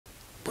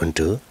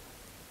भुन्टु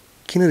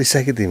किन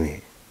रिसाके तिमी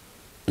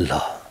ल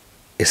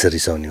यसरी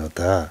रिसाउने हो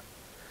त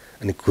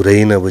अनि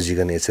कुरै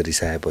नबुझिकन यसरी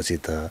रिसाएपछि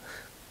त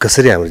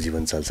कसरी हाम्रो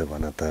जीवन चल्छ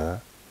भन त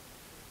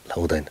ल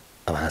हुँदैन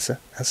अब हाँस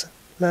हाँस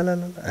ल ल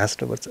ल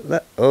हाँस्नुपर्छ ल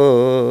ओ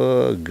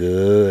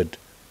गुड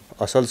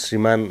असल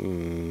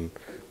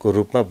श्रीमानको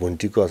रूपमा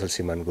भुन्टीको असल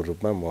श्रीमानको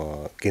रूपमा म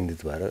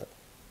केन्द्रित भएर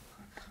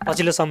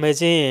पछिल्लो समय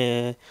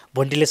चाहिँ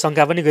भुन्टीले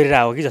शङ्का पनि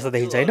गरिरहेको कि जस्तो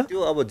देखिन्छ होइन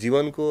त्यो अब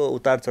जीवनको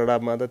उतार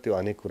चढावमा त त्यो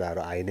अनेक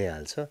कुराहरू आइ नै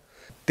हाल्छ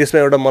त्यसमा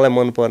एउटा मलाई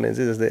मनपर्ने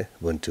चाहिँ जस्तै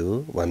भुन्टु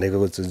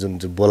भनेको जुन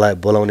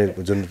बोलाउने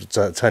जुन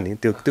छ नि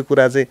त्यो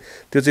कुरा चाहिँ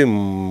त्यो चाहिँ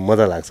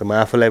मजा लाग्छ म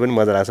आफूलाई पनि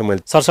मजा लाग्छ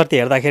मैले सरस्वती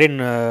हेर्दाखेरि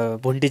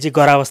भुन्टी चाहिँ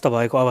गरावस्था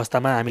भएको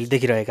अवस्थामा हामीले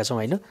देखिरहेका छौँ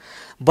होइन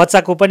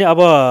बच्चाको पनि अब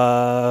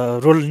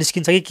रोल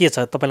निस्किन्छ कि के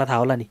छ तपाईँलाई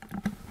थाहा होला नि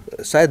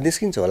सायद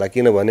निस्किन्छ होला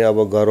किनभने अब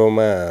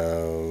गर्भमा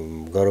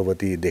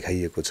गर्भवती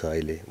देखाइएको छ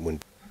अहिले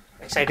भुन्टी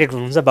एक्साइटेड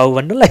हुनुहुन्छ बाबु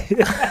भन्नुलाई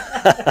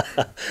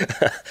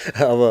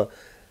अब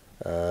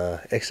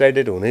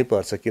एक्साइटेड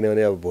हुनैपर्छ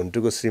किनभने अब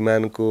भुन्टुको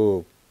श्रीमानको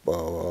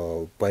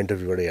पोइन्ट अफ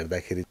भ्यूबाट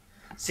हेर्दाखेरि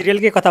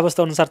सिरियलकै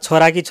कथावस्तु अनुसार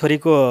छोरा कि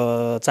छोरीको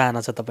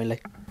चाहना छ तपाईँलाई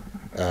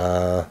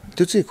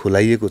त्यो चाहिँ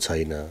खुलाइएको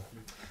छैन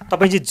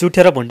तपाईँ चाहिँ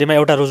जुठेर भुन्टीमा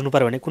एउटा रोज्नु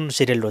पर्यो भने कुन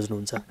सिरियल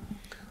रोज्नुहुन्छ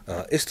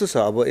यस्तो छ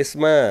अब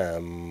यसमा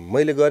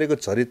मैले गरेको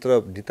चरित्र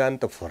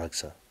नितान्त फरक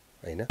छ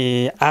होइन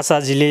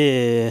आशाजीले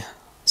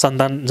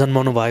सन्तान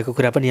जन्माउनु भएको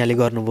कुरा पनि यहाँले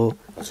गर्नुभयो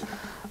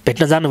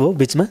भेट्न जानुभयो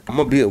बिचमा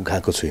म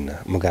गएको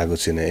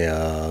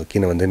छुइनँ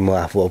किनभने म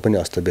आफू पनि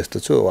अस्तव्यस्त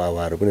छु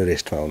उहाँहरू पनि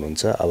रेस्टमा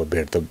हुनुहुन्छ अब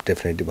भेट त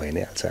डेफिनेटली भइ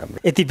नै हाल्छ हाम्रो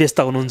यति व्यस्त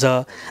हुनुहुन्छ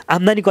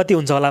आम्दानी कति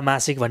हुन्छ होला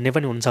मासिक भन्ने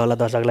पनि हुन्छ होला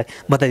दर्शकलाई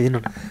बताइदिनु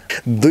न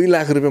 2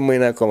 लाख रुपियाँ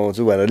महिना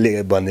कमाउँछु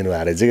भनेर भनिदिनु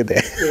भएको रहेछ कि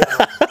त्यहाँ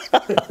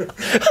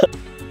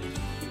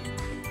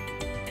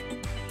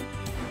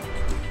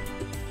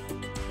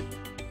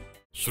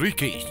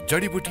श्रीकेश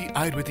जडीबुटी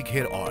आयुर्वेदिक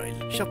हेयर ऑयल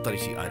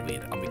सप्तऋषि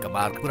आयुर्वेद अम्बिका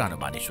मार्ग पुरानो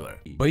मानेश्वर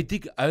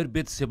वैदिक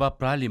आयुर्वेद सेवा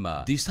प्रणालीमा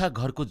दिशा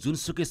घरको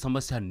जुनसुकै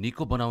समस्या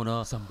निको बनाउन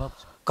सम्भव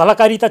छ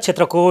कलाकारिता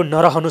क्षेत्रको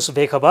नरहनुस्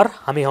बेखबर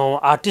हामी हौँ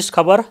आर्टिस्ट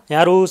खबर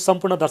यहाँहरू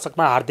सम्पूर्ण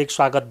दर्शकमा हार्दिक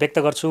स्वागत व्यक्त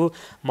गर्छु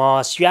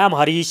म श्याम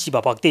हरि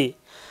शिवभक्ति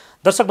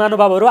दर्शक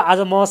महानुभावहरू आज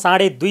म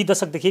 2.5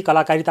 दशकदेखि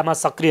कलाकारितामा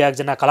सक्रिय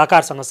एकजना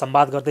कलाकारसँग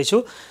संवाद गर्दैछु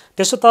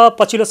त्यसो त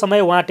पछिल्लो समय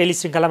उहाँ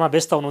टेलिश्रृङ्खलामा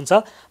व्यस्त हुनुहुन्छ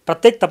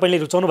प्रत्येक तपाईँले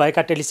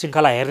रुचाउनुभएका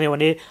टेलिश्रृङ्खला हेर्ने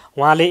भने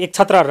उहाँले एक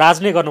छत्र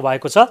राज नै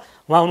गर्नुभएको छ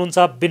उहाँ हुनुहुन्छ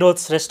विनोद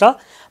श्रेष्ठ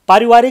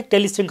पारिवारिक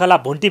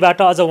टेलिश्रृङ्खला भुन्टीबाट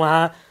अझ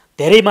उहाँ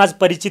धेरै माझ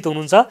परिचित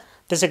हुनुहुन्छ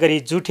त्यसै गरी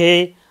जुठे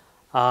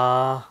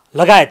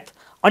लगायत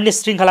अन्य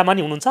श्रृङ्खलामा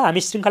नि हुनुहुन्छ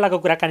हामी श्रृङ्खलाको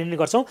कुराकानी नै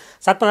गर्छौँ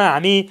साथमा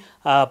हामी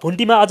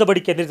भुन्टीमा अझ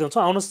बढी केन्द्रित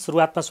हुन्छौँ आउनुहोस्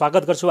सुरुवातमा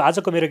स्वागत गर्छु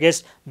आजको मेरो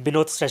गेस्ट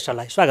विनोद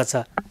श्रेष्ठलाई स्वागत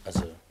छ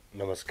हजुर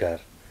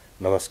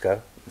नमस्कार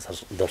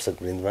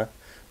दर्शकवृन्दमा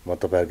म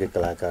तपाईँहरूकै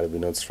कलाकार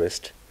विनोद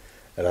श्रेष्ठ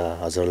र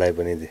हजुरलाई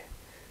पनि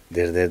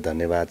धेरै धेरै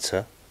धन्यवाद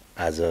छ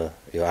आज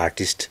यो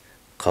आर्टिस्ट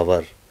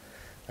खबर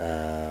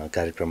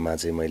कार्यक्रममा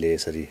चाहिँ मैले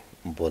यसरी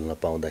बोल्न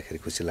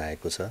पाउँदाखेरि खुसी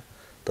लागेको छ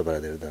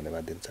तपाईँलाई धेरै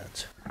धन्यवाद दिन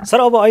चाहन्छु सर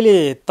अब अहिले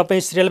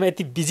तपाईँ सिरियलमा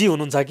यति बिजी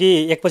हुनुहुन्छ कि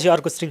एकपछि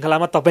अर्को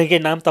श्रृङ्खलामा तपाईँकै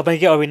नाम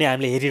तपाईँकै अभिनय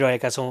हामीले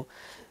हेरिरहेका छौँ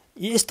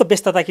यस्तो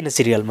व्यस्तता किन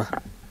सिरियलमा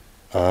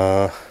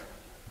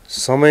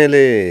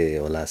समयले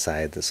होला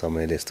सायद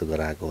समयले यस्तो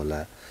गराएको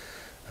होला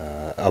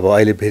अब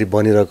अहिले फेरि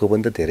बनिरहेको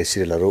पनि त धेरै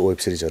सिरियलहरू वेब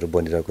सिरिजहरू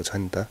बनिरहेको छ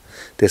नि त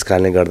त्यस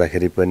कारणले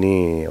गर्दाखेरि पनि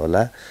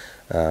होला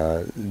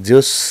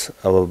जोस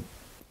अब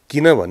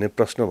किन भन्ने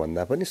प्रश्न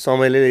भन्दा पनि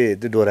समयले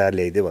त्यो डोराएर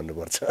ल्याइदियो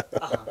भन्नुपर्छ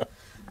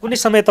कुनै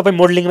समय तपाईँ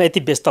मोडलिङमा यति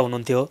व्यस्त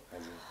हुनुहुन्थ्यो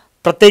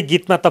प्रत्येक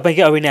गीतमा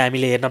तपाईँकै अभिनय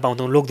हामीले हेर्न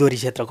पाउँछौँ लोकदोहोरी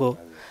क्षेत्रको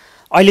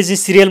अहिले चाहिँ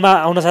सिरियलमा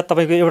आउनसाथ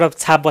तपाईँको एउटा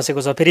छाप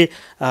बसेको छ फेरि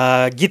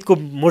गीतको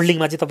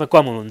मोडलिङमा चाहिँ तपाईँ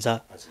कम हुनुहुन्छ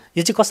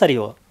यो चाहिँ कसरी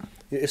हो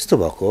यस्तो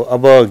भएको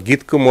अब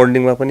गीतको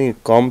मोडलिङमा पनि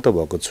कम त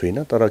भएको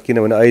छुइनँ तर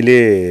किनभने अहिले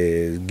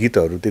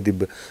गीतहरू त्यति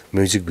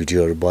म्युजिक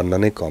भिडियोहरू बन्न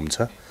नै कम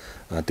छ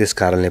त्यस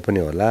कारणले पनि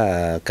होला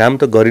काम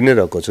त गरि नै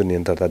रहेको छु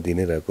निरन्तरता दिइ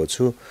नै रहेको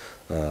छु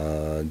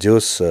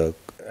जोस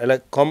यसलाई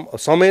कम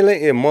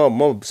समयलाई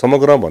म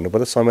समग्रमा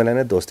भन्नुपर्दा समयलाई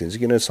नै दोष दिन्छु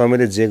किनभने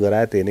समयले जे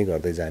गरायो त्यही नै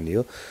गर्दै जाने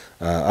हो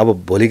अब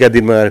भोलिका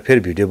दिनमा फेरि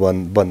भिडियो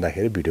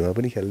बन्दाखेरि भिडियोमा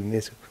पनि खेल्ने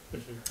छु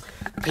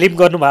फिल्म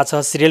गर्नुभएको छ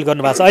सिरियल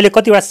गर्नुभएको छ अहिले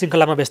कतिवटा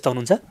श्रृङ्खलामा व्यस्त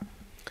हुनुहुन्छ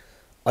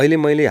अहिले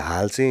मैले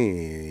हाल चाहिँ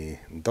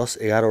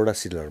 10-11वटा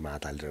सिरियलहरूमा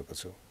हात हालिरहेको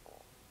छु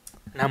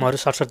नामहरू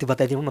सरस्वती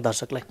बताइदिउँ न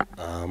दर्शकलाई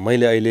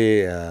मैले अहिले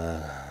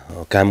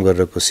काम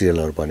गरिरहेको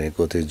सिरियलहरू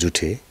भनेको त्यो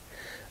जुठे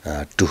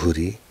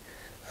टुहुरी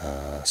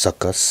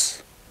सक्कस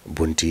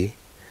भुन्टी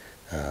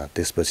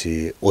त्यसपछि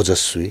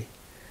ओजस्वी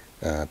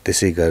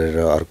त्यसै गरेर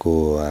अर्को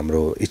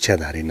हाम्रो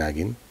इच्छाधारी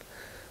नागिन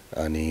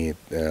अनि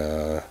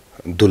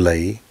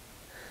दुलई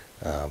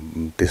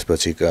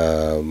त्यसपछि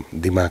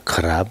दिमाग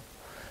खराब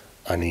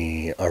अनि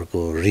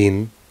अर्को ऋण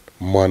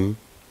मन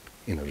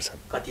यिनीहरू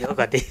छन्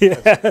कति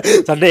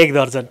झन्डै 1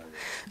 दर्जन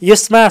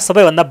यसमा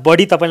सबैभन्दा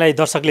बढी तपाईँलाई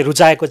दर्शकले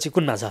रुचाएको चाहिँ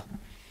कुनमा छ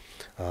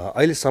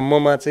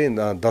अहिलेसम्ममा चाहिँ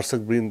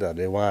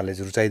दर्शकवृन्दहरूले उहाँहरूले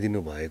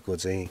रुचाइदिनु भएको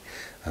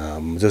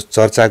चाहिँ जो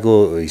चर्चाको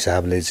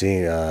हिसाबले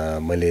चाहिँ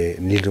मैले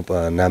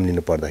नाम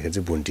लिनु पर्दाखेरि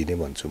चाहिँ भुन्टी नै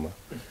भन्छु म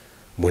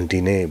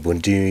भुन्टी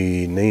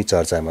नै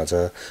चर्चामा छ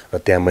र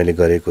त्यहाँ मैले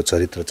गरेको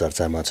चरित्र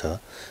चर्चामा छ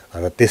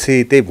र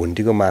त्यही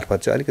भुन्टीको मार्फत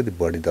चाहिँ अलिकति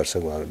बढी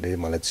दर्शकहरूले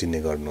मलाई चिन्ने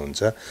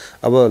गर्नुहुन्छ।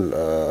 अब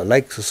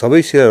लाइक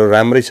सबै सिरियल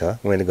राम्रै छ,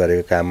 मैले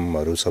गरेको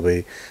कामहरू सबै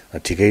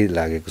ठिकै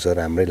लागेको छ,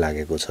 राम्रै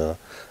लागेको छ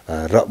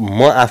र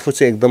म आफू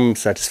चाहिँ एकदम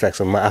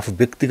सेटिस्फ्याक्सन, म आफू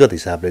व्यक्तिगत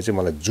हिसाबले चाहिँ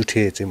मलाई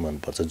जुठे चाहिँ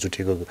मनपर्छ,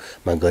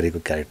 जुठेकोमा गरेको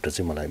क्यारेक्टर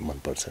चाहिँ मलाई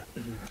मनपर्छ।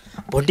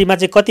 भुन्टीमा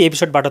चाहिँ कति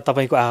एपिसोडबाट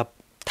तपाईँको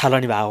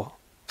थालनी भयो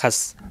खास?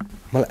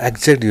 मलाई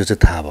एक्ज्याक्ट यो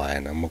चाहिँ थाहा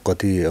भएन, म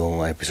कति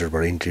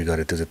एपिसोडबाट इन्ट्री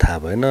गरेँ त्यो चाहिँ थाहा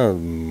भएन।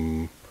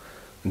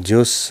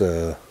 जोस्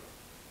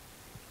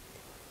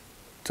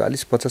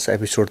 40-50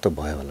 एपिसोड त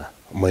भयो होला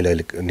मैले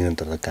अहिले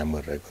निरन्तरता काम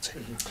गरिरहेको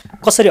चाहिँ।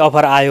 कसरी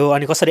अफर आयो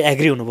अनि कसरी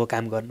एग्री हुनुभयो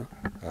काम गर्नु?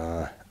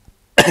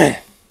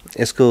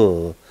 यसको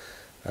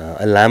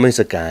लामै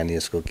छ कहानी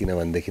यसको,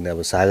 किनभनेदेखि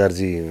अब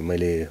सागरजी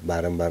मैले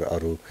बारम्बार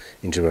अरू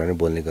इन्टरभ्यूमा पनि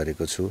बोल्ने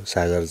गरेको छु।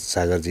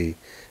 सागरजी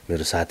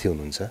मेरो साथी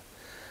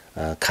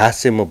हुनुहुन्छ। खास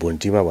चाहिँ म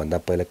भुन्टीमा भन्दा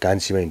पहिला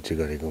कान्छीमा इन्ट्री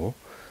गरेको हुँ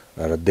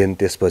र देन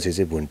त्यसपछि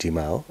चाहिँ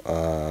भुन्टीमा हो।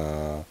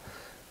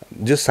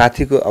 जो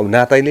साथीको अब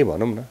नाताले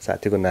भनौँ न,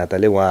 साथीको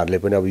नाताले उहाँहरूले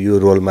पनि अब यो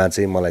रोलमा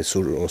चाहिँ मलाई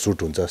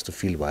सुट हुन्छ जस्तो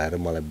फिल भएर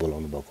मलाई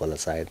बोलाउनु भएको होला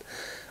सायद।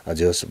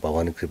 अझै होस्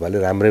भगवानको कृपाले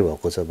राम्रै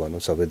भएको छ भनौँ,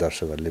 सबै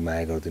दर्शकहरूले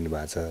माया गरिदिनु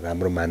भएको छ,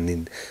 राम्रो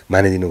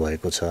मानिदिनु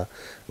भएको छ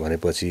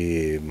भनेपछि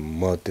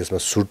म त्यसमा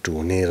सुट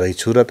हुने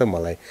रहेछु र त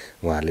मलाई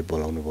उहाँहरूले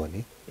बोलाउनु भयो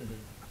नि।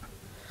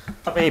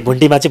 तपाईँ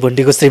भुन्टीमा चाहिँ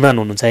भुन्टीको श्रीमान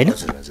हुनुहुन्छ होइन?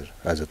 हजुर हजुर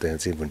हजुर, त्यहाँ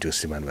चाहिँ भुन्टीको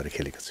श्रीमान भएर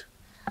खेलेको छु।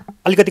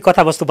 अलिकति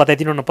कथावस्तु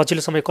बताइदिनु न,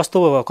 पछिल्लो समय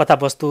कस्तो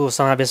कथावस्तु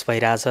समावेश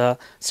भइरहेछ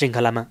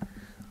श्रृङ्खलामा?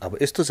 अब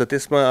यस्तो छ,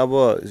 त्यसमा अब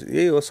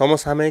यही हो,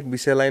 समसामयिक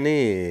विषयलाई नै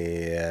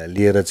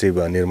लिएर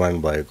चाहिँ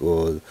निर्माण भएको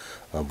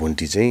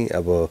भुन्टी चाहिँ।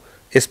 अब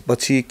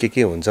यसपछि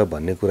के हुन्छ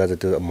भन्ने कुरा चाहिँ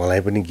त्यो मलाई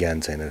पनि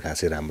ज्ञान छैन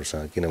खासै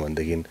राम्रोसँग,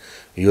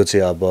 किनभनेदेखि यो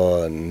चाहिँ अब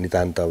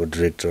नितान्त अब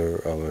डिरेक्टर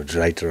अब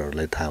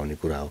राइटरहरूलाई थाहा हुने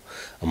कुरा हो।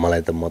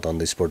 मलाई त म त अन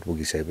द स्पट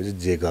पुगिसकेपछि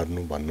जे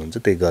गर्नु भन्नुहुन्छ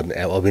त्यही गर्ने,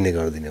 अभिनय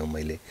गरिदिने हो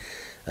मैले।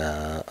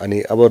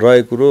 अनि अब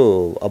रहेको कुरो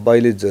अब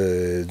अहिले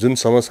जुन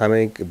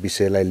समसामयिक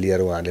विषयलाई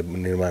लिएर उहाँले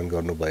निर्माण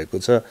गर्नुभएको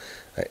छ,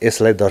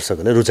 यसलाई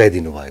दर्शकहरूले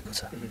रुचाइदिनु भएको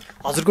छ।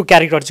 हजुरको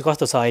क्यारेक्टर चाहिँ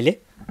कस्तो छ अहिले?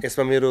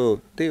 यसमा मेरो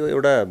त्यही हो,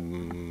 एउटा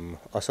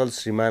असल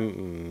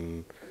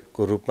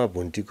श्रीमानको रूपमा,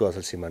 भुन्टीको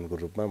असल श्रीमानको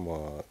रूपमा म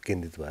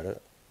केन्द्रित भएर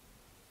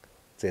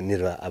चाहिँ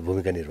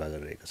भूमिका निर्वाह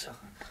गरिरहेको छ।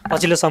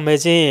 पछिल्लो समय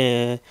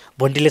चाहिँ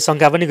भुन्टीले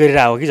शङ्का पनि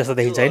गरिरहेको हो कि जस्तो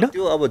देखिन्छ होइन?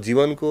 त्यो अब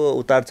जीवनको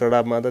उतार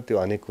चढावमा त त्यो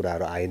अनेक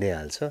कुराहरू आइ नै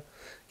हाल्छ,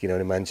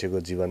 किनभने मान्छेको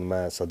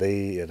जीवनमा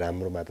सधैँ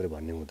राम्रो मात्रै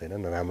भन्ने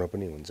हुँदैन, नराम्रो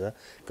पनि हुन्छ,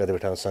 कतिपय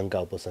ठाउँमा शङ्का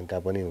उपशङ्का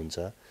पनि हुन्छ।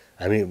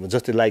 हामी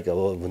जस्तै लाइक अब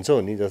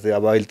हुन्छौँ नि, जस्तै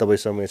अब अहिले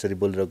तपाईँसँग यसरी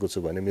बोलिरहेको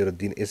छु भने मेरो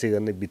दिन यसै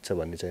गर्ने बित्छ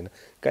भन्ने छैन,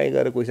 कहीँ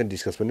गएर कोहीसँग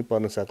डिस्कस पनि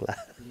पर्न सक्ला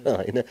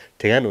होइन,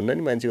 ठेगान हुन्न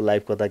नि मान्छेको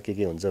लाइफ कता के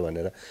हुन्छ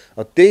भनेर।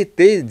 अब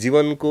त्यही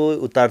जीवनको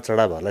उतार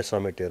चढावहरूलाई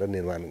समेटेर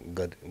निर्माण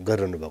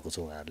गरिरहनु भएको छ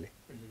उहाँहरूले।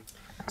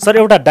 सर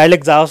एउटा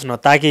डायलग जाओस् न,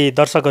 ताकि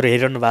दर्शकहरू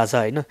हेरिरहनु भएको छ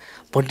होइन,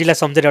 भुन्टीलाई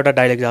सम्झेर एउटा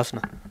डायलग जाओस् न।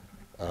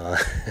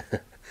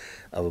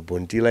 अब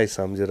भुन्टीलाई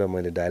सम्झेर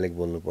मैले डायलग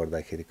बोल्नु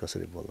पर्दाखेरि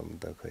कसरी बोलौँ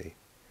त, खोइ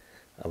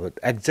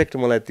अब एक्ज्याक्ट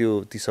मलाई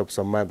ती सब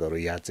संवादहरू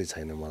याद चाहिँ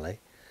छैन मलाई।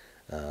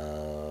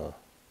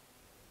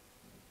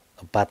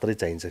 पात्रै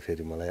चाहिन्छ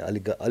फेरि मलाई,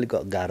 अलिक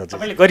गाह्रो छ।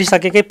 तपाईँले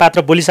गरिसकेकै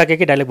पात्र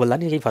बोलिसकेकै डायलग बोल्दा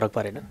नि केही फरक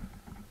परेन?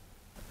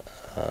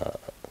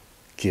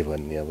 के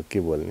भन्ने, अब के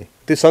बोल्ने,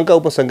 त्यो शङ्का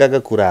उपशङ्काका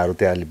कुराहरू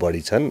त्यहाँ अलि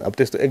बढी छन्। अब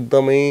त्यस्तो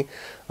एकदमै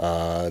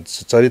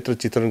चरित्र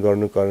चित्रण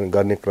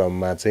गर्ने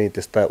क्रममा चाहिँ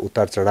त्यस्ता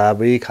उतार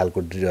चढावै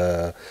खालको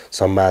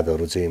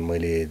संवादहरू चाहिँ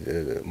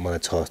मलाई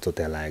छ जस्तो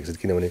त्यहाँ लागेको छ,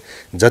 किनभने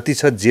जति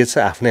छ जे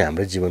छ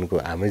हाम्रै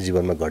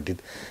जीवनमा घटित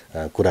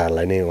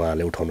कुराहरूलाई नै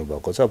उहाँले उठाउनु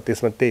भएको छ। अब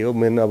त्यसमा त्यही हो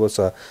मेन। अब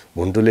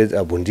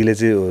भुन्टीले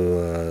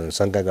चाहिँ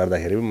शङ्का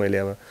गर्दाखेरि पनि मैले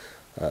अब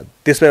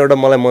त्यसमा एउटा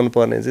मलाई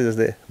मनपर्ने चाहिँ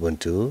जस्तै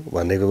भुन्टु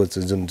भनेको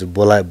जुन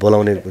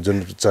बोलाउने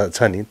जुन छ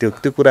नि,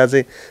 त्यो कुरा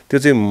चाहिँ त्यो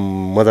चाहिँ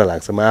मजा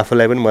लाग्छ, म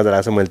आफूलाई पनि मजा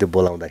लाग्छ मैले त्यो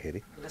बोलाउँदाखेरि।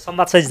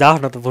 संवाद चाहिँ जाओस्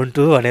न त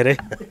भुन्टु भनेर।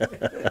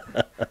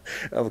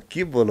 अब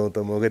के बोलाउँ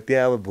त म,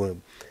 त्यहाँ अब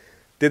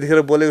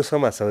त्यतिखेर बोलेको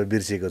समाज सबै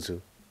बिर्सेको छु,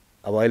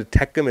 अब अहिले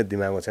ठ्याक्कै मेरो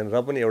दिमागमा छैन। र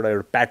पनि एउटा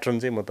प्याटर्न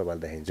चाहिँ म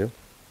तपाईँलाई देखाइदिन्छु।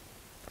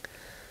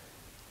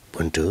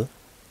 भुन्टु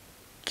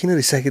किन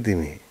रिसायो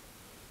तिमी?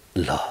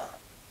 ल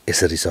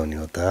यसरी रिसाउने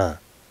हो त?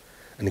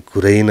 अनि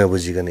कुरै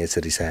नबुझिकन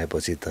यसरी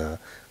रिसाएपछि त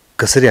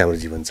कसरी हाम्रो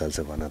जीवन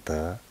चल्छ भन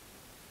त?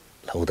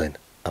 ल हुँदैन,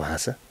 अब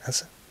हाँस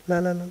ल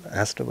ल ल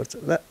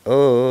हाँस्नुपर्छ ल।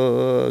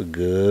 ओ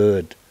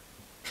गुड।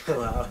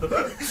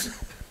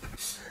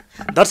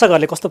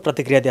 दर्शकहरूले कस्तो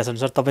प्रतिक्रिया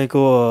दिएछन् सर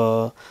तपाईँको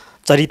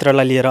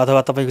चरित्रलाई लिएर,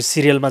 अथवा तपाईँको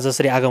सिरियलमा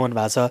जसरी आगमन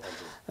भएको छ,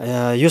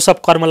 यो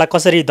सब कर्मलाई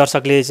कसरी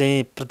दर्शकले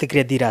चाहिँ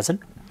प्रतिक्रिया दिइरहेछन्?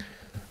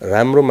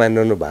 राम्रो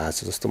मानिरहनु भएको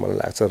छ जस्तो मलाई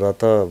लाग्छ। र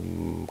त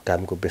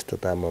कामको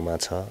व्यस्ततामा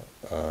छ,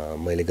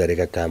 मैले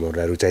गरेका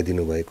कामहरूलाई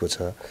रुचाइदिनु भएको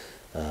छ।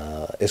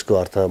 यसको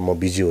अर्थ म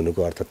बिजी हुनुको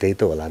अर्थ त्यही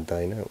त होला नि त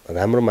होइन?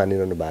 राम्रो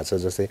मानिरहनु भएको छ।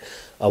 जस्तै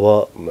अब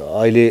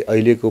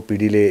अहिलेको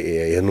पिँढीले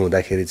हेर्नु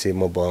हुँदाखेरि चाहिँ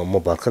म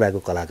भर्खर आएको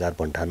कलाकार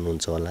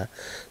भन्ठान्नुहुन्छ होला,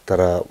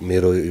 तर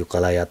मेरो यो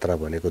कला यात्रा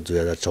भनेको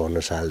 2054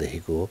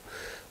 सालदेखिको हो।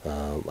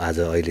 आज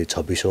अहिले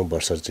 26औं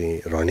वर्ष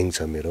चाहिँ रनिङ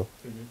छ मेरो।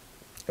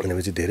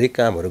 भनेपछि धेरै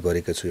कामहरू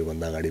गरेको छु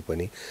योभन्दा अगाडि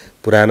पनि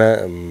पुराना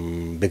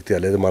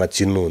व्यक्तिहरूले त मलाई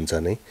चिन्नुहुन्छ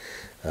नै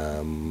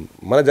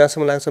मलाई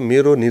जहाँसम्म लाग्छ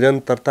मेरो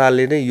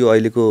निरन्तरताले नै यो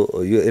अहिलेको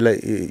यो यसलाई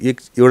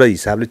एउटा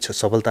हिसाबले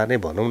सफलता नै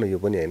भनौँ न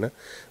यो पनि होइन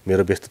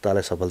मेरो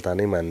व्यस्ततालाई सफलता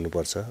नै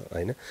मान्नुपर्छ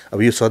होइन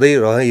अब यो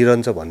सधैँ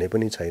रहिरहन्छ भन्ने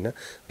पनि छैन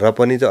र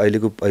पनि चाहिँ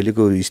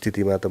अहिलेको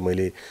स्थितिमा त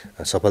मैले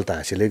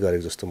सफलता हासिलै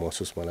गरेको जस्तो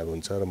महसुस मलाई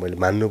हुन्छ र मैले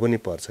मान्नु पनि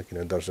पर्छ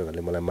किनभने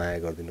दर्शकहरूले मलाई माया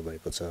गरिदिनु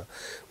भएको छ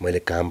मैले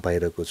काम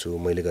पाइरहेको छु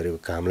मैले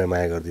गरेको कामलाई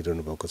माया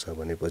गरिदिनु भएको छ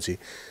भनेपछि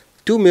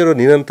त्यो मेरो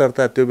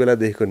निरन्तरता त्यो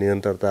बेलादेखिको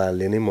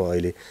निरन्तरताले नै म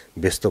अहिले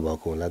व्यस्त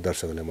भएको होला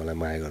दर्शकहरूले मलाई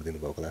माया गरिदिनु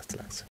भएको होला जस्तो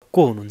लाग्छ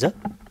को हुनुहुन्छ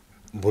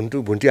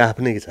भुन्टी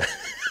आफ्नै छ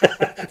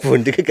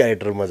भुन्टीकै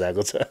क्यारेक्टर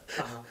मजाको छ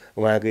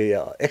उहाँकै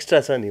एक्स्ट्रा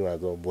छ नि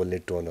उहाँको बोल्ने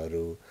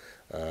टोनहरू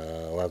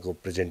उहाँको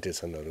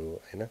प्रेजेन्टेसनहरू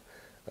होइन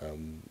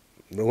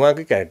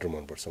उहाँकै क्यारेक्टर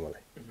मनपर्छ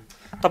मलाई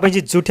तपाईँ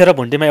चाहिँ जुठेर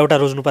भुन्टीमा एउटा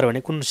रोज्नु पर्यो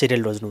भने कुन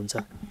सिरियल रोज्नुहुन्छ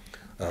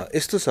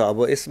यस्तो छ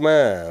अब यसमा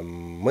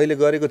मैले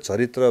गरेको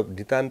चरित्र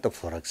नितान्त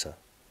फरक छ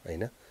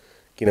होइन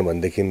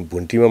किनभनेदेखि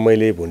भुन्टीमा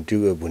मैले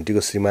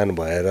भुन्टीको श्रीमान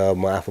भएर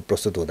म आफू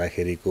प्रस्तुत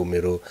हुँदाखेरिको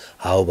मेरो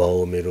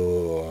हावभाव मेरो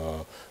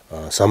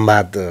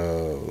संवाद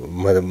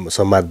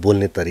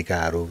बोल्ने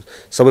तरिकाहरू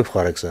सबै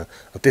फरक छ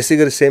त्यसै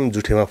गरी सेम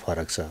जुठेमा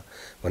फरक छ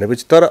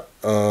भनेपछि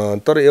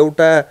तर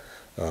एउटा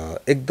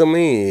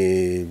एकदमै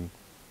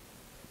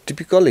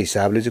टिपिकल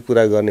हिसाबले चाहिँ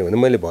कुरा गर्ने भने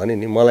मैले भने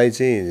नि मलाई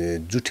चाहिँ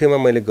जुठेमा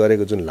मैले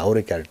गरेको जुन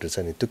लाउरे क्यारेक्टर छ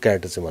नि त्यो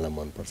क्यारेक्टर चाहिँ मलाई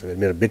मनपर्छ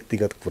मेरो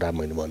व्यक्तिगत कुरा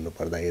मैले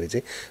भन्नुपर्दाखेरि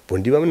चाहिँ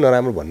भुन्टीमा पनि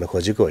नराम्रो भन्न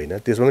खोजेको होइन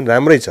त्यसमा पनि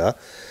राम्रै छ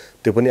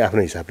त्यो पनि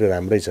आफ्नो हिसाबले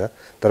राम्रै छ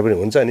तर पनि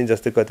हुन्छ नि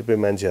जस्तै कतिपय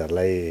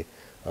मान्छेहरूलाई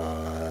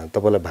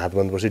तपाईँलाई भात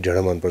मनपर्छ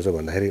ढेँडो मनपर्छ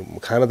भन्दाखेरि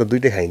खाना त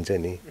दुइटै खाइन्छ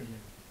नि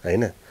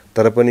होइन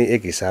तर पनि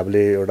एक हिसाबले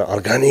एउटा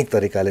अर्ग्यानिक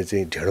तरिकाले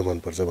चाहिँ ढेँडो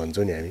मनपर्छ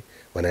भन्छौँ नि हामी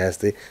भने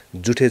जस्तै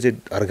जुठे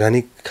चाहिँ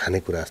अर्ग्यानिक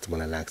खानेकुरा जस्तो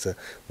मलाई लाग्छ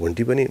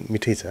भुन्टी पनि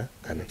मिठै छ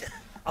खाने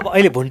अब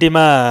अहिले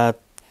भुन्टीमा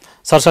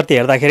सरस्वती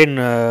हेर्दाखेरि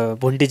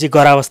भुन्टी चाहिँ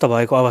गरावस्था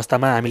भएको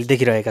अवस्थामा हामीले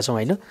देखिरहेका छौँ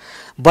होइन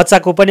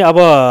बच्चाको पनि अब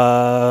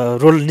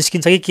रोल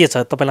निस्किन्छ कि के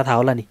छ तपाईँलाई थाहा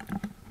होला नि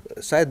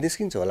सायद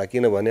निस्किन्छ होला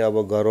किनभने अब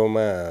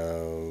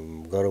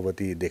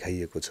गर्भवती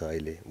देखाइएको छ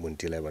अहिले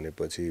भुन्टीलाई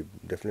भनेपछि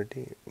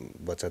डेफिनेटली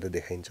बच्चा त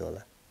देखाइन्छ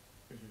होला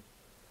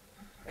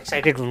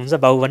एक्साइटेड हुनुहुन्छ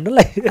बाबु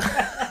भन्नुलाई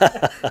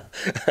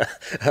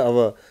अब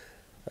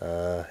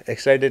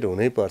एक्साइटेड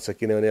हुनैपर्छ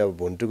किनभने अब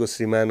भुन्टुको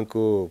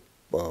श्रीमानको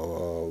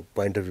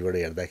पोइन्ट अफ भ्यूबाट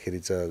हेर्दाखेरि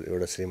चाहिँ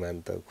एउटा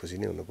श्रीमान त खुसी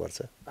नै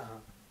हुनुपर्छ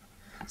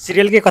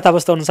सिरियलकै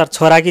कथावस्तु अनुसार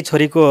छोरा कि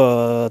छोरीको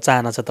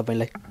चाहना छ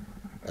तपाईँलाई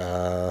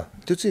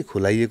त्यो चाहिँ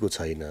खुलाइएको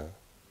छैन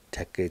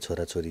ठ्याक्कै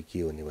छोराछोरी के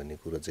हुने भन्ने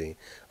कुरो चाहिँ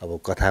अब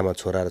कथामा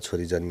छोरा र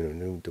छोरी जन्मिनु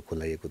भने त्यो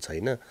खुलाइएको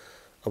छैन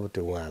अब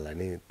त्यो उहाँहरूलाई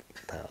नै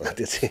थाहा होला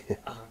त्यो चाहिँ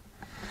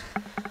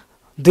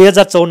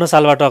 2054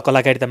 सालबाट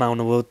कलाकारितामा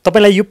आउनुभयो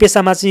तपाईँलाई यो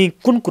पेसामा चाहिँ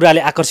कुन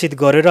कुराले आकर्षित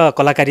गरेर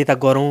कलाकारिता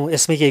गरौँ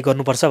यसमै केही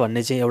गर्नुपर्छ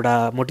भन्ने चाहिँ एउटा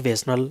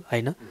मोटिभेसनल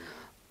होइन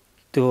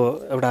त्यो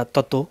एउटा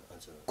तत्त्व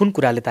कुन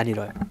कुराले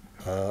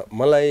तानिरह्यो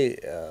मलाई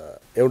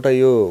एउटा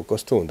यो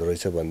कस्तो हुँदो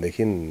रहेछ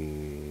भनेदेखि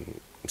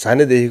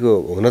सानैदेखिको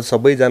हुन त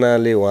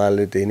सबैजनाले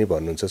उहाँले त्यही नै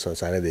भन्नुहुन्छ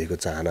सानैदेखिको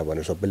चाहना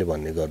भनेर सबैले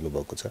भन्ने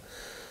गर्नुभएको छ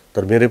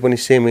तर मेरो पनि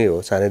सेमै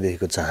हो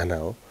सानैदेखिको चाहना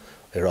हो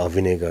एउटा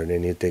अभिनय गर्ने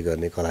नृत्य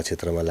गर्ने कला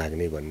क्षेत्रमा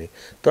लाग्ने भन्ने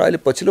तर अहिले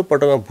पछिल्लो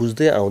पटकमा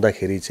बुझ्दै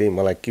आउँदाखेरि चाहिँ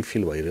मलाई के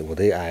फिल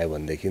हुँदै आयो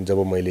भनेदेखि जब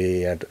मैले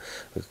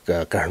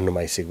यहाँ काठमाडौँमा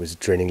आइसकेपछि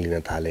ट्रेनिङ लिन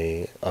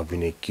थालेँ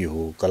अभिनय के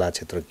हो कला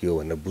क्षेत्र के हो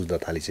भनेर बुझ्न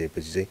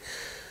थालिसकेपछि चाहिँ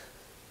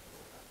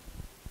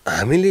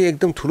हामीले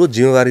एकदम ठुलो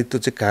जिम्मेवारीत्व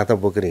चाहिँ काँधा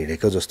बोकेर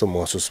हिँडेको जस्तो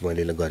महसुस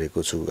मैले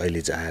गरेको छु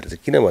अहिले चाहिँ आएर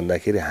चाहिँ किन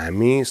भन्दाखेरि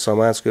हामी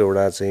समाजको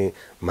एउटा चाहिँ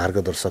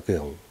मार्गदर्शकै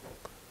हौँ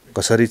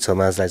कसरी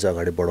समाजलाई चाहिँ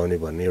अगाडि बढाउने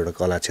भन्ने एउटा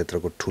कला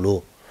क्षेत्रको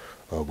ठुलो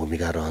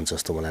भूमिका रहन्छ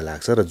जस्तो मलाई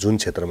लाग्छ र जुन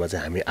क्षेत्रमा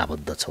चाहिँ हामी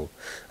आबद्ध छौँ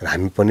र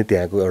हामी पनि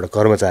त्यहाँको एउटा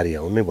कर्मचारी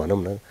हौँ नै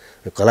भनौँ न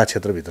कला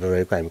क्षेत्रभित्र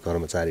रहेको हामी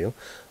कर्मचारी हौँ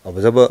अब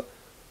जब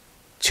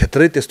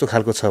क्षेत्रै त्यस्तो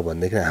खालको छ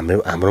भनेदेखि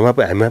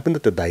हामीमा पनि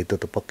त त्यो दायित्व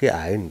त पक्कै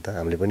आयो नि त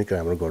हामीले पनि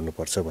राम्रो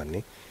गर्नुपर्छ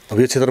भन्ने अब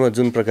यो क्षेत्रमा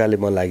जुन प्रकारले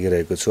म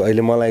लागिरहेको छु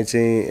अहिले मलाई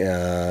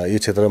चाहिँ यो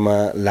क्षेत्रमा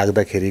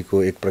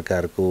लाग्दाखेरिको एक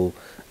प्रकारको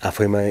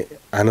आफैमा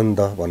आनन्द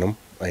भनौँ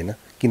होइन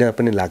किन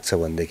पनि लाग्छ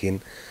भनेदेखि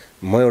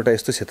म एउटा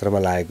यस्तो क्षेत्रमा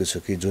लागेको छु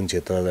कि जुन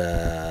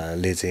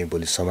क्षेत्रले चाहिँ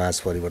भोलि समाज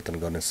परिवर्तन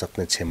गर्न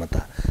सक्ने क्षमता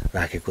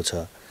राखेको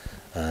छ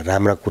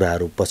राम्रा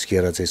कुराहरू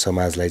पस्किएर चाहिँ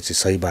समाजलाई चाहिँ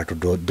सही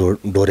बाटो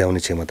डोर्याउने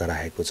क्षमता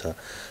राखेको छ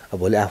अब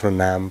भोलि आफ्नो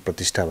नाम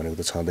प्रतिष्ठा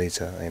भनेको त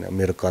छँदैछ होइन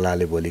मेरो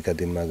कलाले भोलिका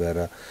दिनमा गएर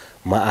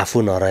म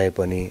आफू नरहे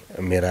पनि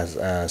मेरा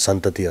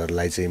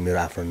सन्ततिहरूलाई चाहिँ मेरो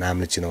आफ्नो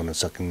नामले चिनाउन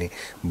सक्ने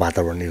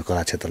वातावरण यो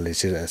कला क्षेत्रले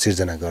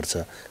सिर्जना गर्छ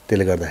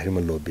त्यसले गर्दाखेरि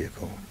म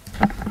लोभिएको हुँ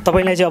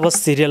तपाईँलाई चाहिँ अब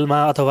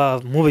सिरियलमा अथवा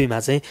मुभीमा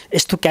चाहिँ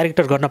यस्तो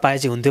क्यारेक्टर गर्न पाए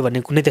चाहिँ हुन्थ्यो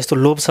भन्ने कुनै त्यस्तो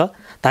लोभ छ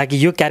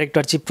ताकि यो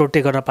क्यारेक्टर चाहिँ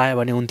प्रोटेक्ट गर्न पायो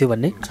भने हुन्थ्यो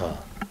भन्ने छ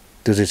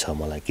त्यो चाहिँ छ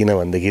मलाई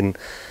किनभनेदेखि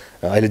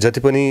अहिले जति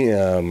पनि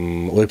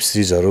वेब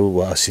सिरिजहरू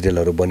वा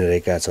सिरियलहरू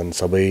बनिरहेका छन्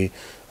सबै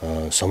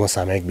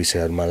समसामयिक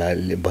विषयहरूमा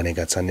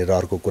बनेका छन् र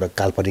अर्को कुरा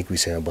काल्पनिक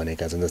विषयमा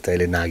बनेका छन् जस्तै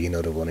अहिले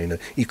नागिनहरू बनिन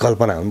यी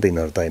कल्पना हो नि त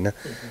यिनीहरू त होइन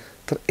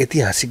तर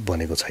ऐतिहासिक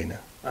बनेको छैन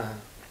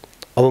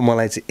अब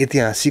मलाई चाहिँ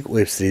ऐतिहासिक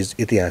वेब सिरिज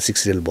ऐतिहासिक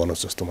सिरियल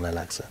बनोस् जस्तो मलाई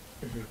लाग्छ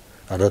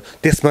र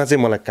त्यसमा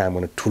चाहिँ मलाई काम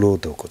गर्ने ठुलो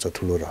धोको छ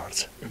ठुलो रहर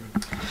छ।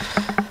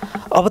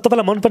 अब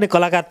तपाईँलाई मनपर्ने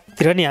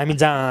कलाकारतिर नि हामी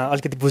जहाँ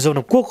अलिकति बुझौँ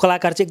न को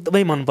कलाकार चाहिँ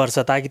एकदमै मनपर्छ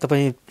ताकि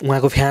तपाईँ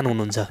उहाँको फ्यान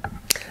हुनुहुन्छ?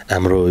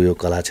 हाम्रो यो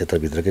कला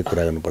क्षेत्रभित्रकै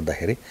कुरा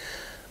गर्नुपर्दाखेरि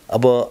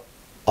अब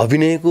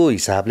अभिनयको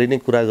हिसाबले नै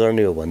कुरा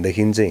गर्ने हो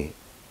भनेदेखि चाहिँ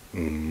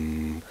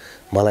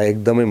मलाई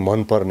एकदमै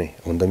मनपर्ने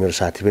हुन त मेरो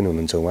साथी पनि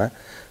हुनुहुन्छ उहाँ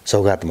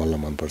सौगात मल्ल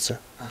मनपर्छ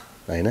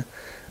होइन।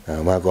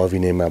 उहाँको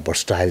अभिनयमा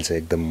स्टाइल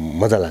चाहिँ एकदम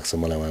मजा लाग्छ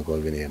मलाई उहाँको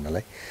अभिनय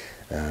हेर्नलाई।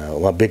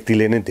 उहाँ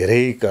व्यक्तिले नै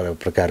धेरै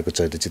प्रकारको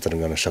चरित्र चित्रण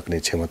गर्न सक्ने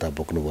क्षमता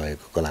बोक्नु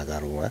भएको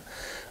कलाकार हो उहाँ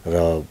र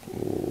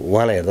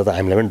उहाँलाई हेर्दा त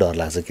हामीलाई पनि डर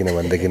लाग्छ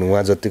किनभनेदेखि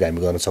उहाँ जतिको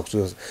हामी गर्न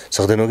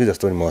सक्दैनौँ कि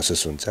जस्तो पनि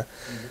महसुस हुन्छ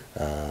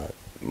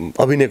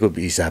अभिनयको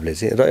हिसाबले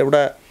चाहिँ। र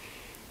एउटा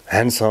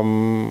ह्यान्डसम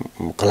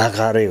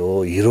कलाकारै हो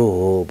हिरो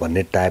हो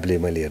भन्ने टाइपले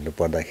मैले हेर्नु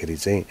पर्दाखेरि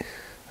चाहिँ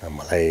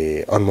मलाई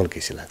अनमोल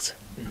केसी लाग्छ।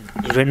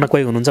 हिरोइनमा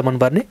कोही हुनुहुन्छ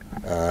मनपर्ने?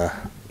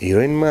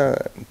 हिरोइनमा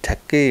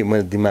ठ्याक्कै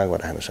मैले दिमागमा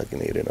राख्न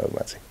सकिनँ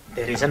हिरोइनहरूमा चाहिँ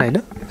धेरै छन् होइन।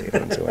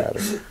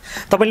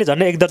 तपाईँले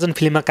झन् 1 दर्जन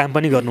फिल्ममा काम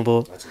पनि गर्नुभयो।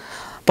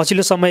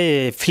 पछिल्लो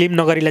समय फिल्म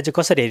नगरीलाई चाहिँ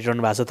कसरी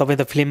हेरिरहनु भएको छ? तपाईँ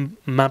त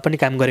फिल्ममा पनि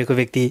काम गरेको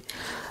व्यक्ति,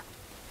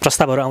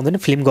 प्रस्तावहरू आउँदैन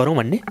फिल्म गरौँ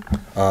भन्ने?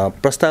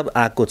 प्रस्ताव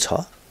आएको छ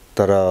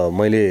तर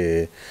मैले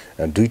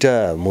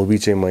 2टा मुभी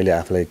चाहिँ मैले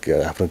आफूलाई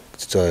आफ्नो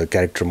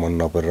क्यारेक्टर मन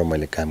नपरेर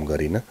मैले काम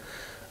गरिनँ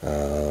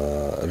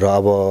र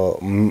अब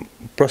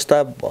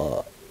प्रस्ताव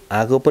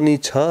आएको पनि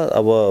छ।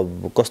 अब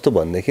कस्तो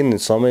भनेदेखि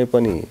समय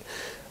पनि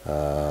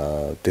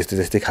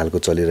त्यस्तै खालको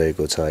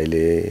चलिरहेको छ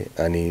अहिले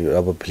अनि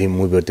अब फिल्म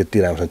मुभीहरू त्यति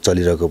राम्रोसँग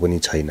चलिरहेको पनि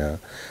छैन।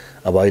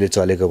 अब अहिले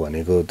चलेको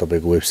भनेको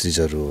तपाईँको वेब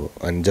सिरिजहरू हो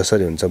अनि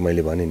जसरी हुन्छ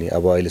मैले भने नि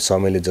अब अहिले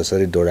समयले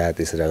जसरी दौडायो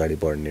त्यसरी अगाडि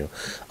बढ्ने हो।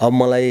 अब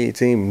मलाई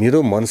चाहिँ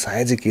मेरो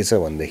मनसाय चाहिँ के छ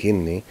भनेदेखि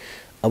नि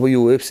अब यो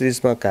वेब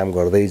सिरिजमा काम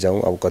गर्दै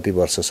जाउँ अब कति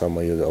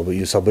वर्षसम्म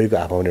यो सबैको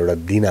आफ्नो एउटा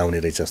दिन आउने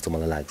रहेछ जस्तो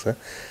मलाई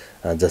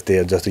लाग्छ।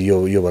 जस्तै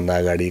योभन्दा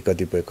अगाडि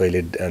कतिपय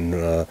कहिले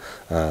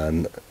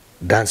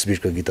डान्स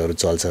बिटको गीतहरू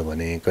चल्छ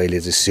भने कहिले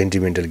चाहिँ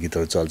सेन्टिमेन्टल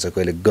गीतहरू चल्छ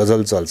कहिले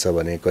गजल चल्छ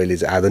भने कहिले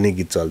चाहिँ आधुनिक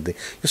गीत चल्दै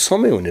यो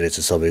समय हुने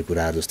रहेछ सबै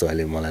कुराहरू जस्तो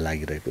अहिले मलाई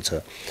लागिरहेको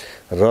छ।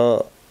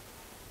 र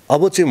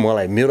अब चाहिँ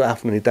मलाई मेरो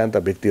आफ्नो नितान्त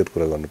व्यक्तिगत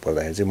कुरा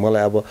गर्नुपर्दाखेरि चाहिँ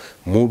मलाई अब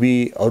मुभी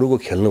अरूको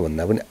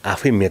खेल्नुभन्दा पनि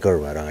आफै मेकर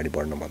भएर अगाडि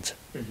बढ्न मन छ।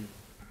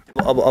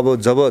 अब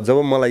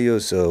जब मलाई यो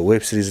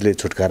वेब सिरिजले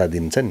छुटकारा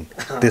दिन्छ नि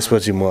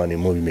त्यसपछि म अनि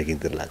मुभी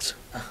मेकिङतिर लाग्छु।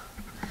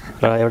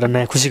 र एउटा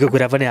नयाँ खुसीको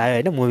कुरा पनि आयो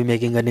होइन मुभी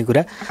मेकिङ गर्ने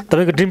कुरा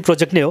तपाईँको ड्रिम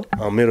प्रोजेक्ट नै हो?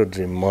 मेरो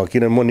ड्रिम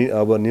किन म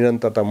अब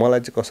निरन्तरता मलाई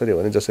चाहिँ कसरी हो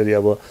भने जसरी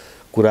अब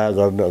कुरा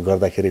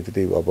गर्दाखेरि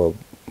त्यति अब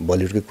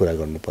बलिउडकै कुरा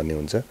गर्नुपर्ने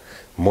हुन्छ।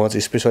 म चाहिँ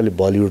स्पेसली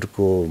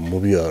बलिउडको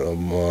मुभीहरू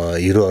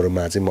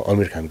हिरोहरूमा चाहिँ म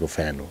आमिर खानको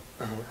फ्यान हो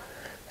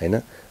होइन।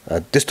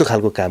 त्यस्तो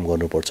खालको काम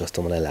गर्नुपर्छ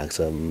जस्तो मलाई लाग्छ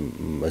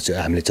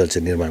हामीले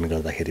चलचित्र निर्माण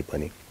गर्दाखेरि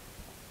पनि।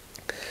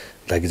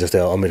 ताकि जस्तै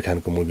आमिर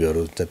खानको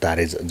मुभीहरू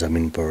तारे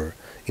जमिन पर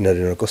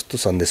यिनीहरू कस्तो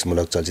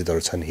सन्देशमूलक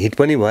चलचित्रहरू छन् हिट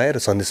पनि भयो र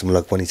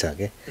सन्देशमूलक पनि छ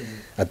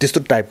क्या त्यस्तो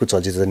टाइपको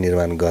चलचित्र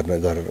निर्माण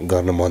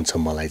गर्न मन छ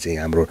मलाई चाहिँ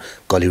हाम्रो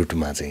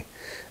कलिउडमा चाहिँ।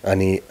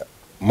 अनि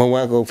म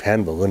उहाँको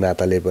फ्यान भएको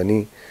नाताले पनि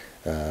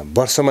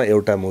वर्षमा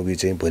एउटा मुभी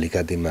चाहिँ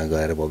भोलिका दिनमा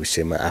गएर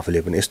भविष्यमा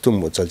आफूले पनि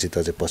यस्तो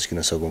चलचित्र चाहिँ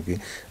पस्किन सकौँ कि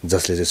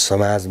जसले चाहिँ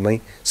समाजमै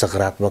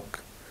सकारात्मक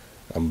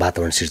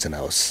वातावरण सिर्जना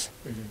होस्।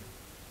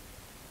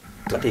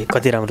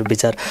 कति राम्रो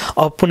विचार।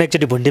 अब पुनः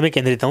एकचोटि भुन्डीमै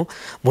केन्द्रित हौँ।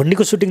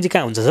 भुन्डीको सुटिङ चाहिँ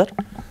कहाँ हुन्छ सर?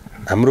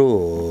 हाम्रो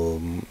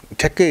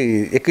ठ्याक्कै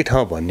एकै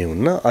ठाउँ भन्ने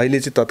हुन्न अहिले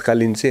चाहिँ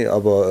तत्कालीन चाहिँ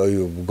अब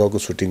यो गएको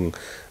सुटिङ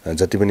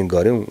जति पनि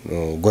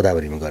गऱ्यौँ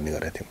गोदावरीमा गर्ने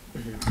गरेका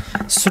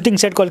थियौँ। सुटिङ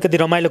सेटको अलिकति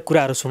रमाइलो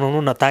कुराहरू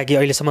सुनाउनु न ताकि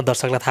अहिलेसम्म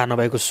दर्शकलाई थाहा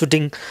नभएको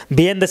सुटिङ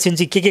बिहाइन्ड द सिन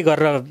चाहिँ के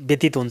गरेर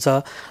व्यतीत हुन्छ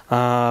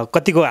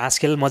कतिको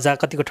हाँसखेल मजा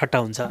कतिको ठट्टा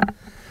हुन्छ?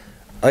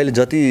 अहिले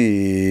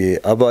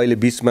अहिले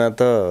बिचमा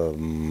त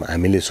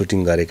हामीले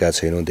सुटिङ गरेका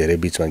छैनौँ धेरै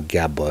बिचमा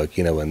ग्याप भयो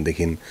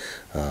किनभनेदेखि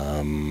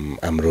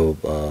हाम्रो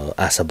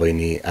आशा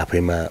बहिनी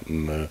आफैमा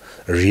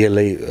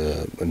रियलै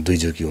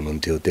दुईजुकी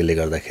हुनुहुन्थ्यो त्यसले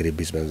गर्दाखेरि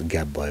बिचमा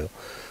ग्याप भयो।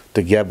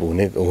 त्यो ग्याप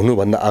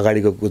हुनुभन्दा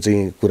अगाडिको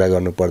चाहिँ कुरा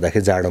गर्नु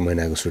पर्दाखेरि जाडो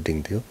महिनाको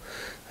सुटिङ थियो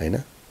होइन।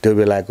 त्यो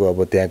बेलाको अब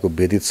त्यहाँको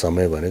व्यतीत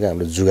समय भनेको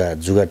हाम्रो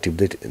जुगा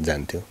टिप्दै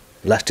जान्थ्यो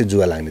लास्टै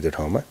जुगा लाग्ने त्यो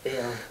ठाउँमा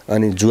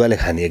अनि जुगाले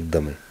खाने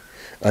एकदमै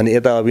अनि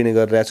यता अभिनय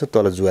गरिरहेको छु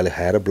तल जुगाले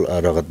खाएर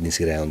रगत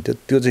निस्किरहेको हुन्थ्यो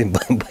त्यो चाहिँ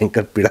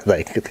भयङ्कर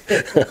पीडादायक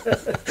थियो।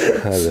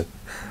 हजुर।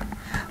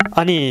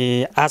 अनि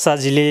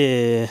आशाजीले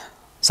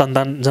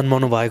सन्तान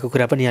जन्माउनु भएको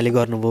कुरा पनि यहाँले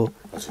गर्नुभयो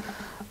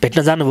भेट्न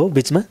जानुभयो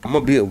बिचमा?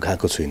 म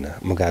गएको छुइनँ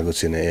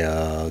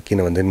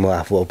किनभनेदेखि म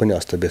आफू पनि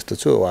अस्तव्यस्त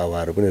छु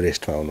उहाँहरू पनि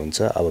रेस्टमा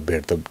हुनुहुन्छ अब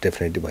भेट त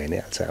डेफिनेटली भइ नै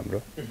हाल्छ हाम्रो।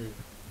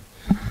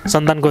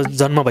 सन्तानको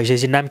जन्म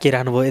भइसकेपछि नाम के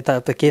राख्नुभयो यता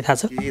त केही थाहा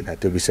छ? केही थाहा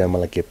त्यो विषयमा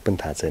मलाई केही पनि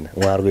थाहा छैन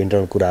उहाँहरूको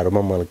इन्टरनल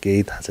कुराहरूमा मलाई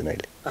केही थाहा छैन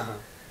अहिले।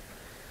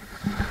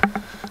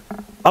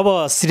 अब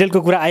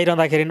सिरियलको कुरा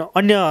आइरहँदाखेरि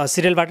अन्य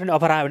सिरियलबाट नि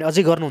अफर आयो भने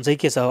अझै गर्नुहुन्छ कि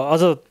के छ?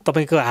 अझ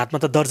तपाईँको हातमा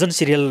त दर्जन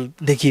सिरियल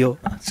देखियो।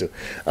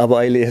 अब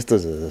अहिले यस्तो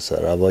छ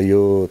सर, अब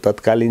यो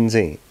तत्कालीन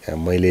चाहिँ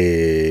मैले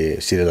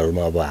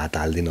सिरियलहरूमा अब हात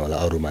हाल्दिनँ होला,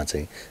 अरूमा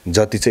चाहिँ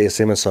जति चाहिँ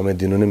यसैमा समय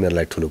दिनु नै मेरो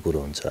लागि ठुलो कुरो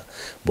हुन्छ।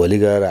 भोलि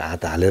गएर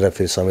हात हालेर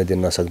फेरि समय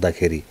दिन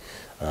नसक्दाखेरि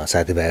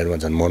साथीभाइहरूमा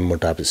झन्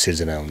मनमुटाव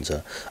सिर्जना हुन्छ।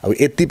 अब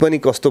यति पनि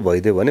कस्तो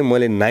भइदियो भने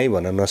मैले नाइ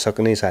भन्न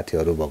नसक्ने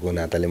साथीहरू भएको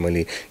नाताले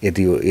मैले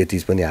यति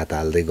पनि हात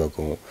हाल्दै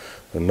गएको हुँ।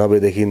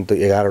 90देखि त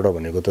 11वटा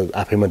भनेको त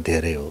आफैमा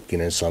धेरै हो,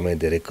 किनभने समय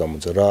धेरै कम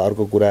हुन्छ। र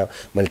अर्को कुरा,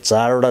 मैले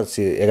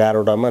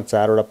 11वटामा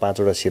 4वटा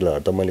 5वटा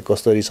सिरियलहरू त मैले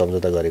कसरी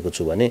सम्झौता गरेको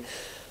छु भने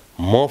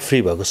म फ्री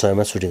भएको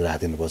समयमा सुटिङ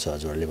राखिदिनुपर्छ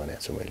हजुरहरूले भनेको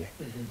छु मैले।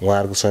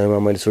 उहाँहरूको समयमा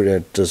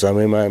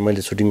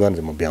मैले सुटिङ गर्न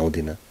चाहिँ म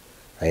भ्याउँदिनँ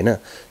होइन,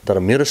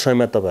 तर मेरो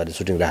समयमा तपाईँहरूले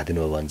सुटिङ राखिदिनु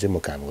भयो भने चाहिँ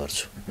म काम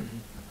गर्छु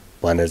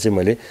भनेर चाहिँ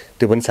मैले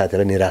त्यो पनि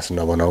साथीहरूलाई निराश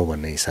नबनाऊ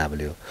भन्ने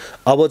हिसाबले हो।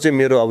 अब चाहिँ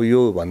मेरो अब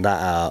यो भन्दा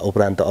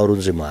उपरान्त अरू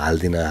चाहिँ म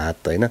हाल्दिनँ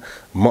हात होइन।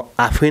 म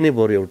आफै नै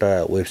बरु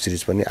एउटा वेब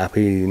सिरिज पनि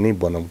आफै नै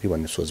बनाऊँ कि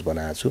भन्ने सोच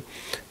बनाएको छु।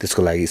 त्यसको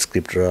लागि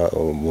स्क्रिप्ट र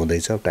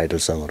हुँदैछ, टाइटल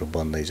सङहरू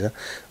बन्दैछ।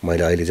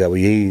 मैले अहिले चाहिँ अब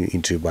यही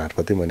इन्टरभ्यू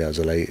मार्फतै मैले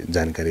हजुरलाई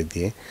जानकारी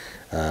दिएँ।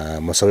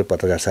 म सबै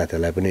पत्रकार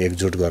साथीहरूलाई पनि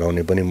एकजुट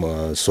गराउने पनि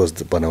म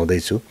सोच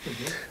बनाउँदैछु।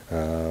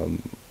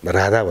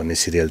 राधा भन्ने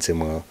सिरियल चाहिँ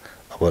म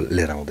अब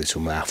लिएर आउँदैछु,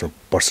 म आफ्नो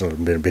पर्सनल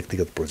मेरो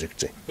व्यक्तिगत प्रोजेक्ट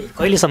चाहिँ।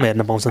 कहिलेसम्म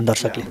हेर्न पाउँछन्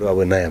दर्शकले?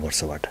 अब नयाँ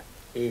वर्षबाट।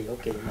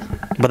 ओके,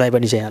 बधाई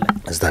पनि छ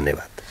यहाँलाई। हस्,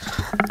 धन्यवाद।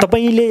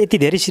 तपाईँले यति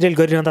धेरै सिरियल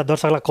गरिरहँदा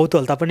दर्शकलाई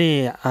कौतूहलता पनि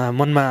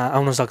मनमा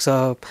आउन सक्छ,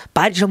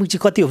 पारिश्रमिक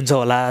चाहिँ कति हुन्छ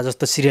होला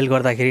जस्तो सिरियल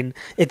गर्दाखेरि,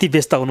 यति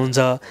व्यस्त हुनुहुन्छ,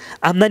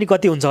 आम्दानी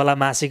कति हुन्छ होला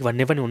मासिक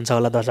भन्ने पनि हुन्छ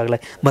होला, दर्शकलाई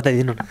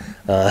बताइदिनु न।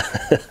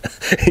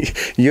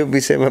 यो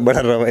विषयमा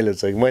बडा रमाइलो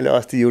छ कि मैले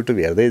अस्ति युट्युब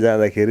हेर्दै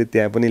जाँदाखेरि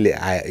त्यहाँ पनि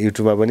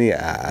युट्युबमा पनि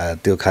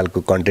त्यो खालको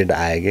कन्टेन्ट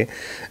आयो कि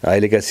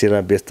अहिलेका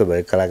सिरियलमा व्यस्त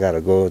भएको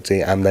कलाकारहरूको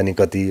चाहिँ आम्दानी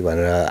कति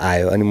भनेर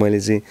आयो। अनि मैले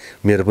चाहिँ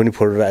मेरो पनि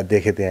फोटो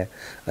देखेँ त्यहाँ,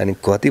 अनि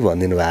कति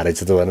भनिदिनु भएको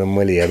रहेछ त भनेर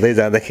मैले हेर्दै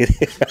जाँदाखेरि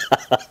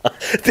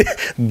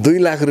 2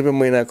 लाख रुपियाँ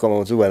महिना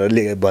कमाउँछु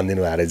भनेर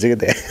भनिदिनु भएको रहेछ कि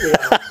त्यहाँ।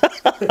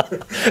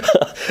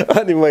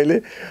 अनि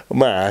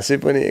म हाँसेँ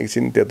पनि,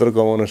 एकछिन त्यत्रो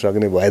कमाउन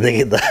सक्ने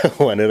भएदेखि त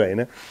भनेर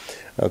होइन।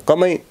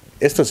 कमाइ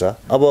यस्तो छ,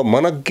 अब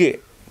मनज्ञ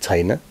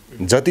छैन,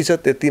 जति छ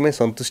त्यतिमै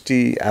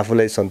सन्तुष्टि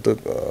आफूलाई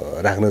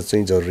राख्न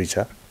चाहिँ जरुरी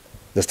छ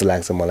जस्तो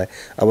लाग्छ मलाई।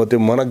 अब त्यो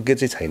मनज्ञ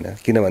चाहिँ छैन,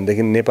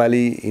 किनभनेदेखि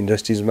नेपाली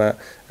इन्डस्ट्रिजमा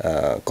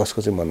कसको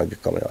चाहिँ मनज्ञ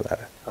कमाइ होला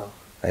र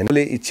होइन।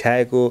 उसले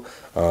इच्छाएको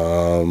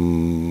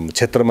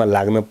क्षेत्रमा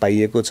लाग्न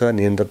पाइएको छ,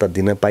 निरन्तरता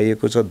दिन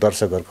पाइएको छ,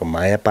 दर्शकहरूको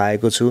माया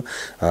पाएको छु,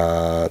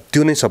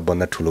 त्यो नै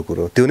सबभन्दा ठुलो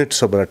कुरो, त्यो नै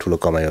सबभन्दा ठुलो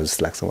कमाइ हो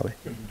जस्तो लाग्छ मलाई।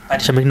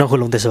 पारिश्रमिक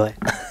नखोलौँ त्यसो भए।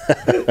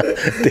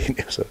 त्यही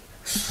नै हो।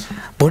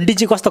 भुन्टी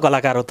चाहिँ कस्तो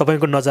कलाकार हो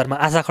तपाईँको नजरमा?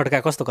 आशा खड्का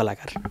कस्तो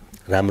कलाकार?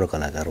 राम्रो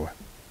कलाकार उहाँ,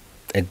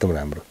 एकदम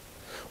राम्रो।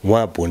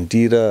 उहाँ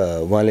भुन्टी र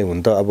उहाँले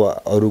हुन त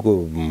अब अरूको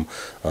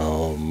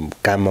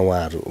काममा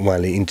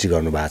उहाँले इन्ट्री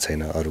गर्नु भएको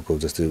छैन,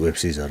 अरूको जस्तै वेब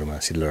सिरिजहरूमा,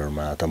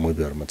 सिरियलहरूमा अथवा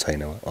मुभीहरूमा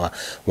छैन।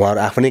 उहाँहरू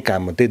आफ्नै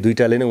काममा त्यही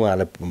दुइटाले नै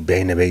उहाँलाई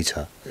भ्याइ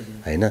छ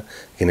होइन,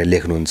 किन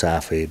लेख्नुहुन्छ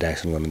आफै,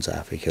 डाइरेक्सन गर्नुहुन्छ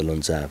आफै,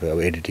 खेल्नुहुन्छ आफै, अब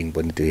एडिटिङ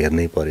पनि त्यो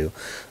हेर्नै पर्यो।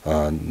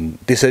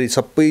 त्यसरी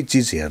सबै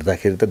चिज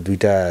हेर्दाखेरि त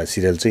 2टा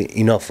सिरियल चाहिँ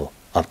इनफ हो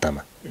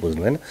हप्तामा, बुझ्नु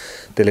होइन।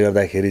 त्यसले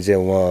गर्दाखेरि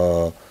चाहिँ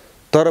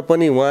तर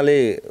पनि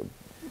उहाँले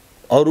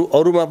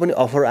अरूमा पनि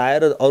अफर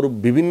आएर अरू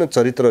विभिन्न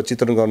चरित्र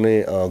चित्रण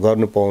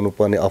गर्नु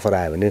पाउनुपर्ने अफर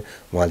आयो भने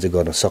उहाँले चाहिँ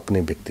गर्न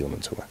सक्ने व्यक्ति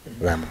हुनुहुन्छ उहाँ।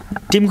 राम्रो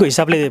टिमको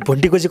हिसाबले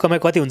भुन्टीको चाहिँ कमाइ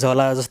कति हुन्छ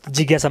होला जस्तो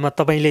जिज्ञासामा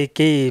तपाईँले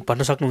केही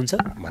भन्न सक्नुहुन्छ?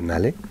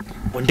 भन्नाले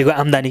भुन्टीको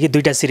आम्दानी कि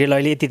 2टा सिरियल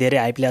अहिले यति धेरै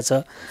हाइप ल्याएको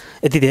छ,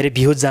 यति धेरै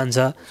भ्युज जान्छ,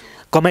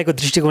 कमाइको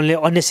दृष्टिकोणले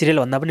अन्य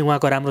सिरियलभन्दा पनि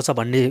उहाँको राम्रो छ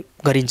भन्ने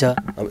गरिन्छ।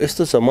 अब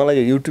यस्तो छ,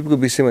 मलाई युट्युबको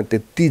विषयमा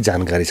त्यति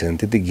जानकारी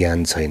छैन, त्यति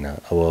ज्ञान छैन।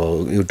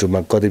 अब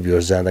युट्युबमा कति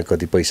भ्युज जाँदा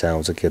कति पैसा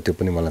आउँछ के त्यो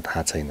पनि मलाई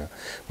थाहा छैन।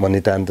 म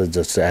नितान्त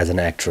जस्ट एज एन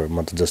एक्टर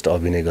म त जस्ट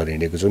अभिनय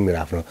गरिहिँडेको छु, मेरो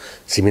आफ्नो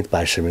सीमित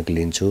पारिश्रमिक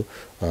लिन्छु,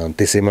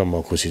 त्यसैमा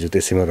म खुसी छु,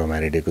 त्यसैमा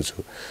रमाइरहेको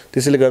छु।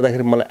 त्यसैले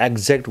गर्दाखेरि मलाई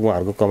एक्ज्याक्ट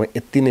उहाँहरूको कमाइ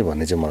यति नै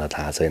भन्ने चाहिँ मलाई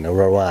थाहा छैन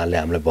र उहाँहरूले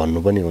हामीलाई भन्नु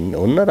पनि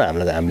हुन्न र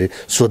हामीले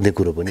सोध्ने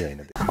कुरो पनि होइन।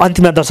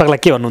 अन्तिममा दर्शकलाई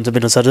के भन्नुहुन्छ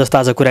विनोद सर? जस्तो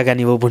आज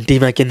कुराकानी भयो,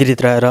 भुन्टीमा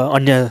केन्द्रित रहेर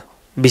अन्य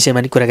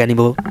विषयमा नि कुराकानी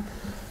भयो।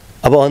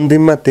 अब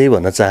अन्तिममा त्यही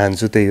भन्न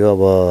चाहन्छु, त्यही हो,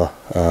 अब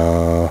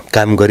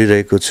काम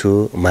गरिरहेको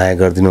छु, माया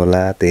गरिदिनु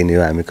होला, त्यही नै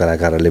हो हामी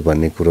कलाकारहरूले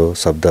भन्ने कुरो,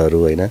 शब्दहरू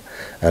होइन।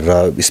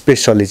 र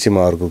स्पेसली चाहिँ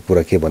म अर्को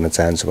कुरा के भन्न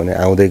चाहन्छु भने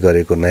आउँदै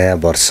गरेको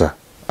नयाँ वर्ष,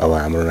 अब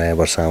हाम्रो नयाँ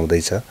वर्ष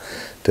आउँदैछ,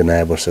 त्यो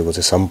नयाँ वर्षको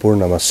चाहिँ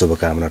सम्पूर्णमा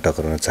शुभकामना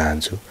टक्राउन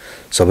चाहन्छु।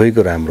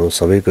 सबैको राम्रो,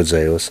 सबैको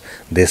जय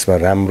होस्, देशमा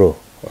राम्रो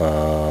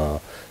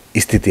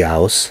स्थिति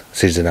आओस्,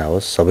 सिर्जना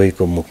होस्,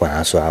 सबैको मुखमा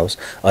हाँसो आओस्।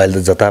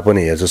 अहिले त जता पनि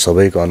हेर्छु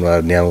सबैको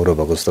अनुहार न्याउरो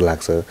भएको जस्तो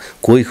लाग्छ,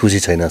 कोही खुसी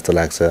छैन जस्तो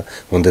लाग्छ।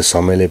 हुन त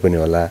समयले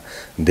पनि होला,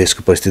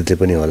 देशको परिस्थितिले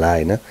पनि होला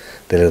होइन।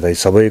 त्यसले गर्दा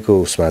सबैको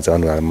उसमा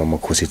चाहिँ अनुहारमा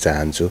म खुसी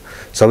चाहन्छु।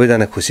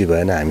 सबैजना खुसी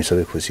भएन हामी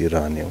सबै खुसी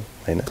रहने हौँ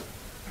होइन।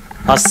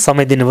 हस्,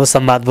 समय दिनुभयो,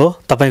 संवाद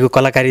भयो। तपाईँको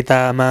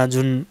कलाकारितामा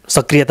जुन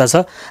सक्रियता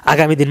छ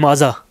आगामी दिनमा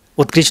अझ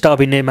उत्कृष्ट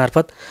अभिनय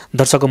मार्फत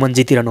दर्शकको मन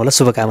जितिरहनु होला,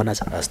 शुभकामना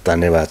छ। हस्,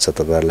 धन्यवाद छ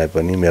तपाईँहरूलाई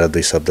पनि मेरा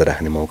 2 शब्द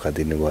राख्ने मौका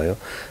दिनुभयो।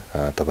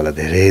 तपाईँलाई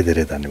धेरै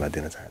धेरै धन्यवाद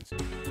दिन चाहन्छु।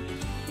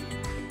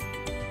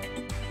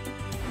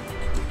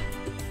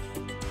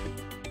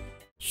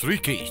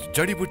 श्रीकेश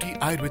जडीबुटी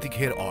आयुर्वेदिक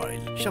हेयर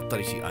ऑयल,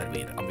 सप्तऋषि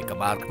आयुर्वेद, अम्बिका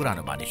मार्ग,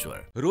 पुरानो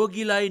मानेश्वर।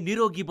 रोगीलाई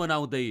निरोगी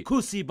बनाउँदै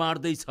खुसी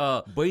बाँड्दैछ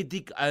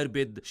वैदिक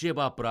आयुर्वेद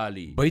सेवा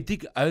प्रणाली।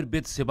 वैदिक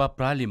आयुर्वेद सेवा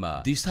प्रणालीमा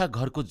दिशा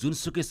घरको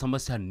जुनसुकै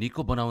समस्या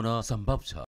निको बनाउन सम्भव छ।